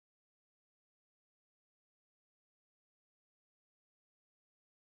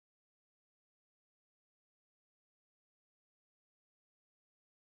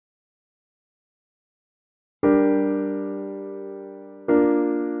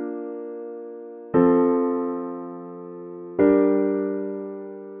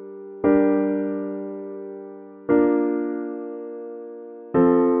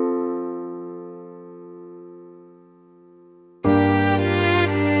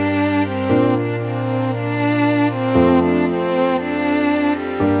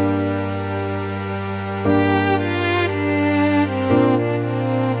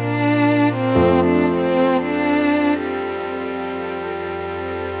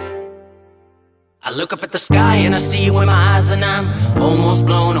look up at the sky and I see you in my eyes, and I'm almost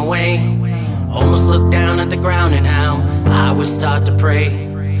blown away. Almost look down at the ground and how I was taught to pray.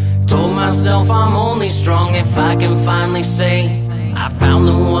 Told myself I'm only strong if I can finally say I found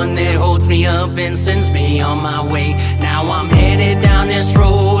the one that holds me up and sends me on my way. Now I'm headed down this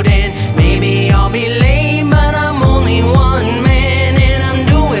road and maybe I'll be late, but I'm only one man and I'm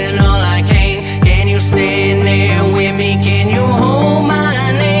doing all I can. Can you stand there with me? Can you hold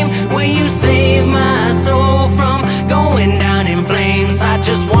my name? Will you save my soul from going down in flames? I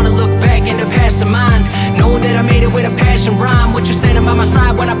just wanna look back in the past of mine, know that I made it with a passion rhyme. With you standing by my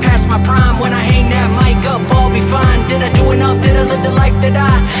side when I pass my prime, when I hang that mic up, I'll be fine. Did I do enough? Did I live the life that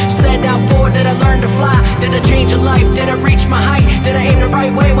I set out for? Did I learn to fly? Did I change your life? Did I reach my height? Did I aim the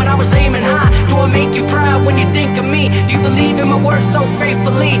right way when I was aiming high? Do I make you proud when you think of me? Do you believe in my words so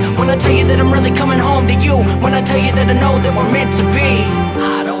faithfully? When I tell you that I'm really coming home to you, when I tell you that I know that we're meant to be.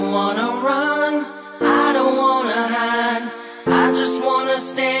 I don't wanna run, I don't wanna hide, I just wanna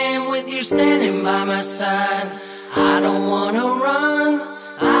stand with you standing by my side. I don't wanna run,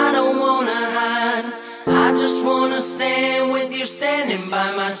 I don't wanna hide, I just wanna stand with you standing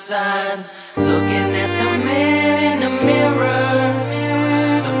by my side. Looking at the man in the mirror,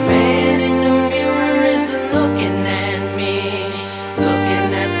 the man in the mirror isn't looking at me. Looking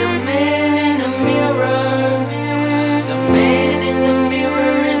at the man in the mirror, the man in the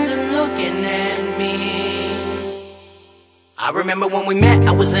mirror isn't looking at me. I remember when we met,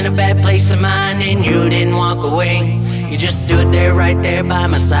 I was in a bad place of mind and you didn't walk away. You just stood there right there by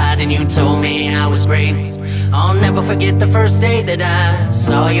my side and you told me I was great. I'll never forget the first day that I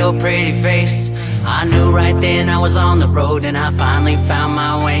saw your pretty face. I knew right then I was on the road and I finally found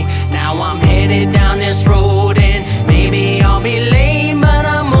my way. Now I'm headed down this road and maybe I'll be late, but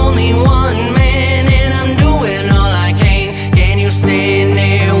I'm only one man and I'm doing all I can. Can you stand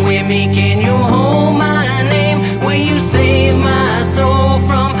there with me? Can you hold my name? Will you save my soul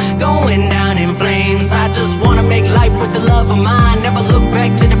from going down in flames? I just wanna make life with the love of mine, never look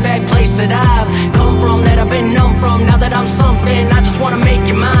back to the bad place that I've come from, that I've been numb from. Now that I'm something, I just wanna make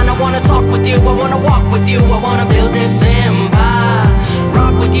you mine. I wanna talk with you, I wanna walk with you, I wanna build this empire,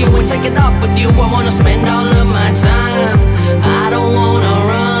 rock with you and take it off with you. I wanna spend all of my time. I don't wanna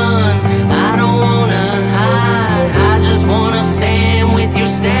run, I don't wanna hide, I just wanna stand with you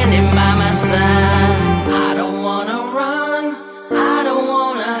standing by my side. I don't wanna run, I don't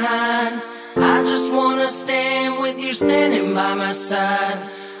wanna hide, I just wanna stand with you standing by my side.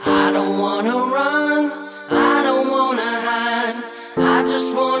 I don't wanna run, I don't wanna hide, I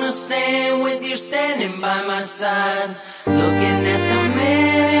just wanna stand with you standing by my side. Looking at the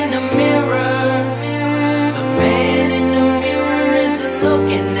man in the mirror, the man in the mirror isn't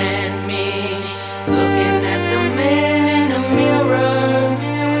looking at me. Looking